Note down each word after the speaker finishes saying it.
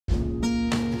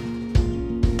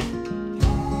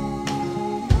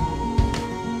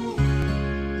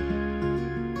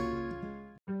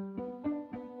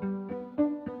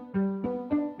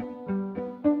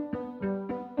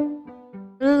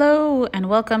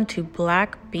welcome to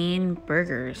black bean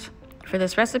burgers. For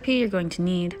this recipe, you're going to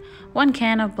need 1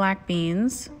 can of black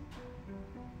beans,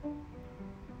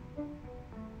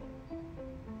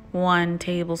 1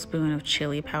 tablespoon of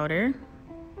chili powder,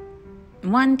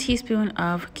 1 teaspoon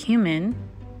of cumin,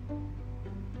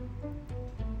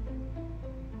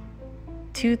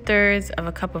 2/3 of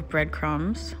a cup of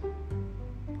breadcrumbs,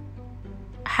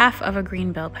 half of a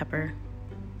green bell pepper,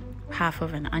 half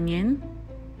of an onion,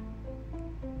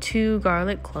 2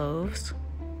 garlic cloves,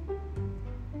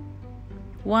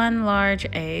 1 large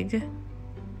egg,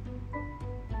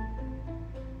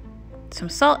 some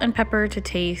salt and pepper to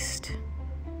taste,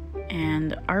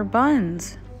 and our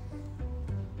buns.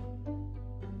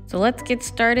 So let's get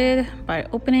started by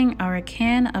opening our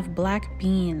can of black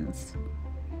beans.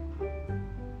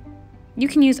 You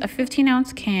can use a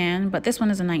 15-ounce can, but this one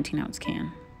is a 19-ounce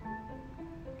can.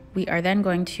 We are then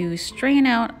going to strain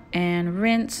out and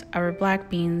rinse our black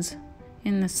beans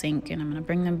in the sink, and I'm going to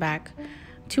bring them back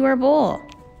to our bowl.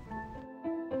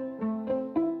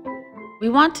 We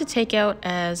want to take out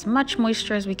as much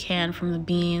moisture as we can from the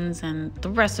beans and the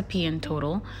recipe in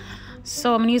total.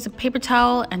 So I'm going to use a paper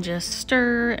towel and just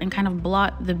stir and kind of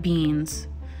blot the beans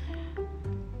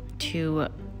to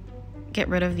get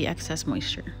rid of the excess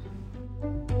moisture.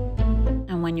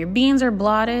 And when your beans are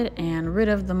blotted and rid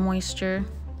of the moisture,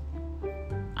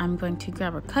 I'm going to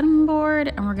grab a cutting board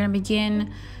and we're going to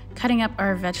begin cutting up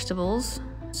our vegetables.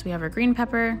 So we have our green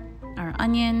pepper, our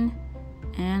onion,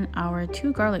 and our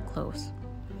 2 garlic cloves.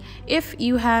 If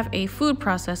you have a food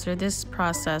processor, this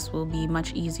process will be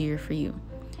much easier for you.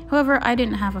 However, I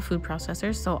didn't have a food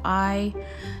processor, so I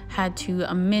had to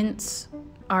mince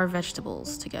our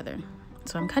vegetables together.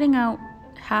 So I'm cutting out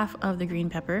half of the green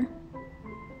pepper,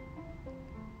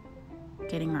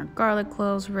 getting our garlic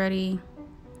cloves ready,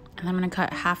 and I'm going to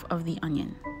cut half of the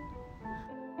onion.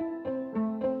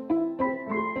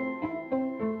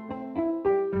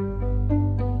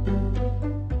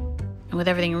 And with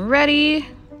everything ready,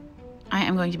 I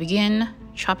am going to begin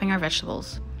chopping our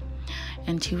vegetables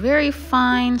into very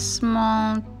fine,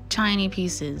 small, tiny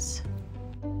pieces.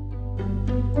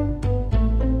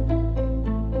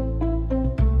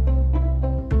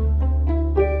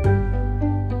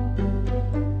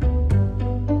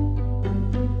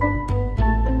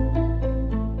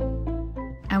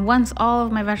 And once all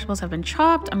of my vegetables have been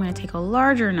chopped, I'm going to take a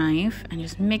larger knife and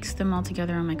just mix them all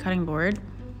together on my cutting board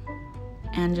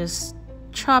and just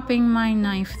chopping my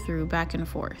knife through back and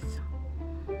forth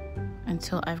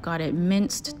until I've got it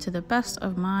minced to the best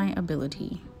of my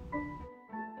ability.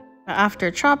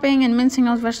 After chopping and mincing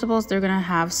those vegetables, they're going to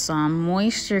have some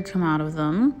moisture come out of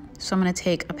them. So I'm going to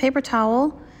take a paper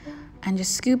towel and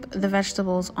just scoop the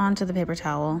vegetables onto the paper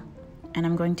towel, and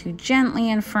I'm going to gently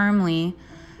and firmly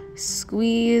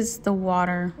squeeze the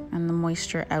water and the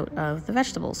moisture out of the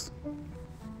vegetables.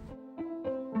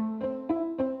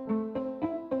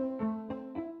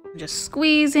 I'm just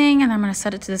squeezing, and I'm going to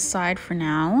set it to the side for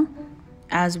now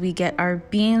as we get our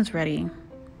beans ready.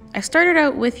 I started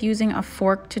out with using a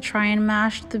fork to try and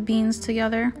mash the beans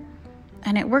together,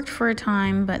 and it worked for a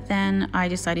time, but then I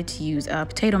decided to use a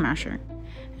potato masher,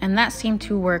 and that seemed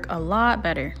to work a lot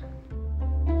better.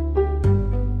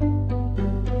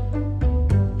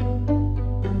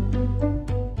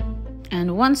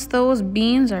 And once those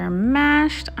beans are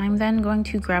mashed, I'm then going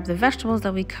to grab the vegetables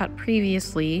that we cut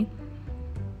previously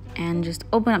and just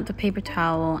open up the paper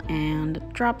towel and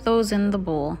drop those in the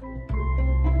bowl.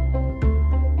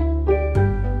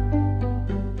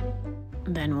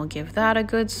 Then we'll give that a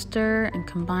good stir and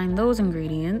combine those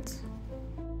ingredients.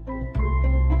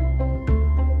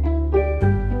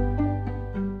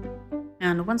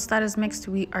 And once that is mixed,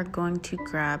 we are going to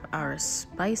grab our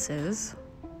spices.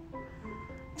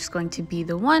 Just going to be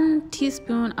the 1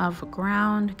 teaspoon of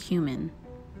ground cumin.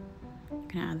 I'm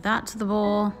gonna add that to the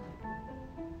bowl.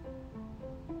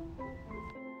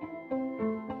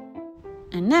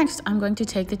 And next, I'm going to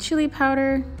take the chili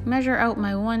powder, measure out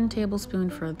my 1 tablespoon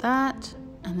for that,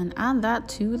 and then add that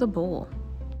to the bowl.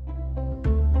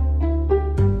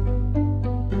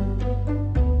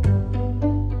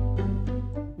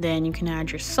 Then you can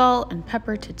add your salt and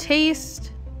pepper to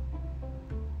taste.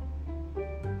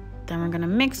 Then we're gonna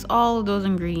mix all of those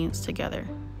ingredients together.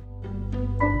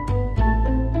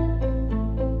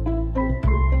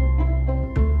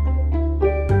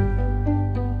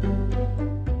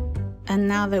 And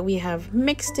now that we have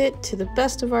mixed it to the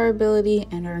best of our ability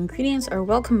and our ingredients are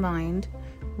well combined,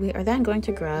 we are then going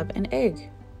to grab an egg.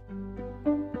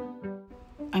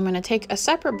 I'm going to take a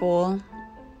separate bowl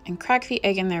and crack the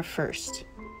egg in there first.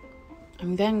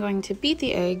 I'm then going to beat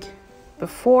the egg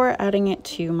before adding it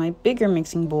to my bigger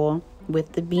mixing bowl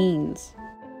with the beans.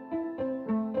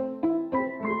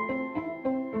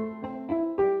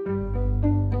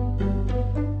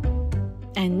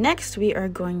 next we are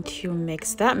going to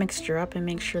mix that mixture up and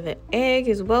make sure the egg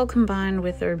is well combined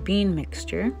with our bean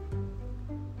mixture.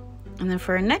 And then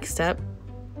for our next step,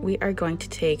 we are going to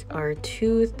take our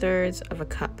 2/3 of a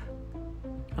cup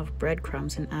of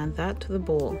breadcrumbs and add that to the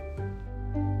bowl.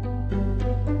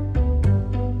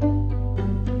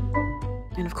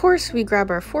 And of course, we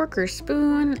grab our fork or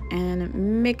spoon and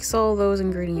mix all those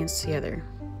ingredients together.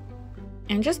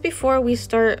 And just before we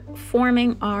start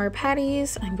forming our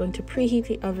patties, I'm going to preheat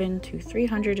the oven to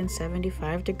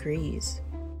 375 degrees.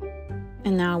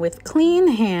 And now with clean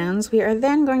hands, we are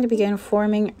then going to begin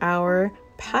forming our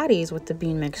patties with the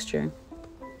bean mixture.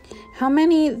 How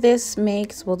many this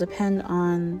makes will depend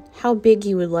on how big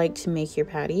you would like to make your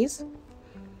patties.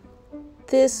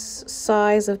 This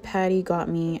size of patty got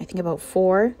me, I think, about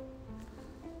 4.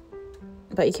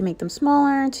 But you can make them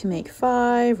smaller to make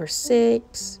 5 or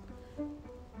 6.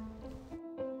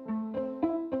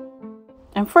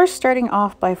 I'm first starting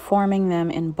off by forming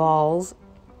them in balls,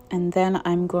 and then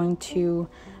I'm going to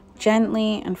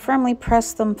gently and firmly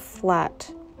press them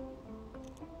flat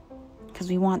because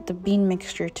we want the bean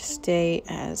mixture to stay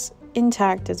as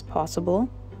intact as possible.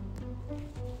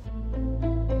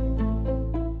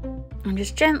 I'm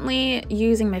just gently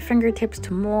using my fingertips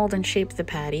to mold and shape the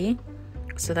patty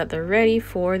so that they're ready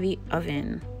for the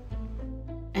oven.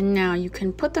 And now you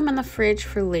can put them in the fridge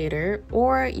for later,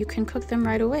 or you can cook them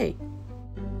right away.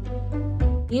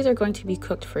 These are going to be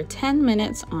cooked for 10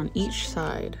 minutes on each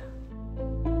side.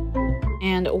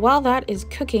 And while that is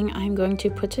cooking, I'm going to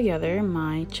put together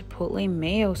my chipotle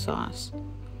mayo sauce.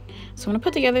 So I'm going to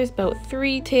put together about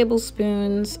 3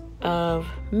 tablespoons of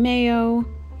mayo,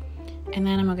 and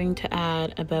then I'm going to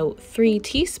add about 3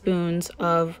 teaspoons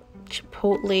of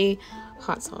chipotle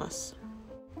hot sauce.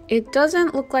 It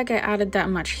doesn't look like I added that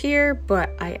much here, but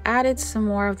I added some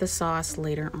more of the sauce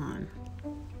later on.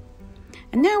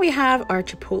 And now we have our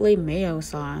chipotle mayo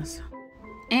sauce.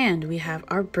 And we have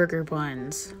our burger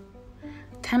buns.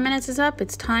 10 minutes is up,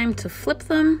 it's time to flip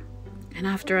them. And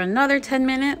after another 10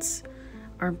 minutes,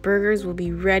 our burgers will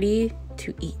be ready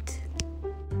to eat.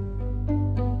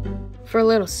 For a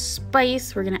little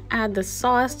spice, we're gonna add the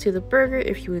sauce to the burger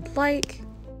if you would like,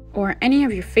 or any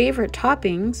of your favorite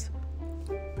toppings.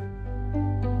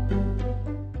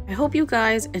 I hope you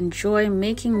guys enjoy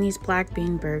making these black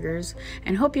bean burgers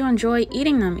and hope you enjoy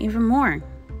eating them even more.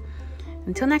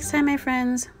 Until next time, my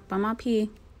friends, bon appétit.